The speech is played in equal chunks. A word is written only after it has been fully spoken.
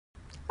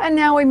And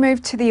now we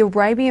move to the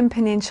Arabian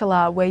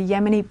Peninsula, where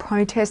Yemeni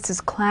protesters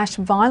clashed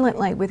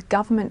violently with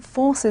government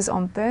forces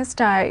on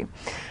Thursday.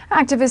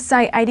 Activists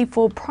say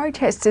 84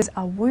 protesters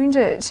are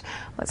wounded.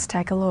 Let's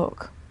take a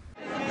look.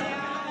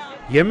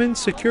 Yemen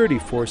security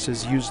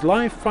forces used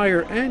live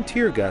fire and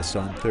tear gas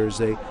on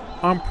Thursday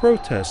on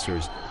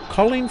protesters,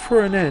 calling for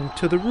an end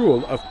to the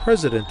rule of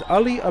President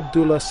Ali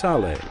Abdullah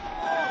Saleh.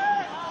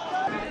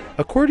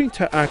 According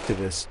to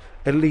activists,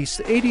 at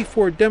least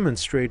 84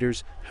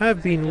 demonstrators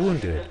have been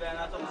wounded.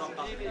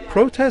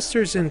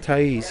 Protesters in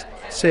Taiz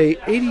say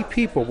 80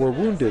 people were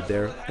wounded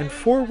there and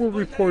 4 were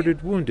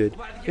reported wounded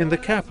in the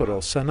capital,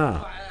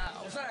 Sana'a.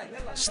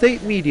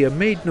 State media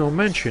made no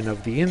mention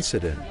of the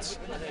incidents.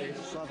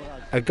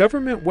 A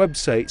government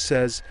website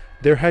says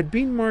there had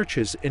been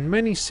marches in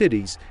many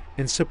cities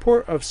in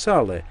support of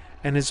Saleh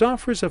and his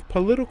offers of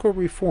political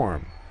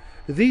reform.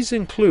 These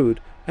include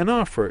an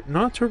offer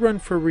not to run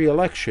for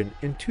re-election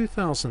in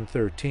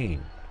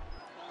 2013.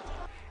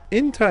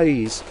 In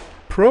Taiz,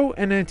 pro-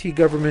 and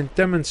anti-government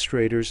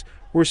demonstrators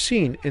were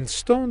seen in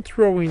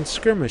stone-throwing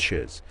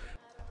skirmishes,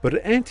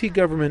 but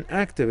anti-government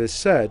activists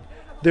said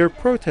their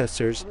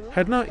protesters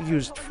had not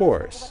used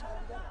force.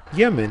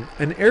 Yemen,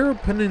 an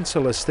Arab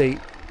peninsula state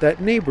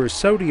that neighbors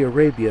Saudi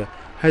Arabia,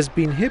 has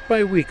been hit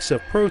by weeks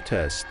of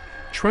protest,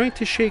 trying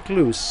to shake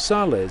loose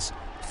Saleh's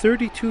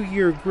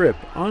 32-year grip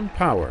on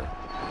power.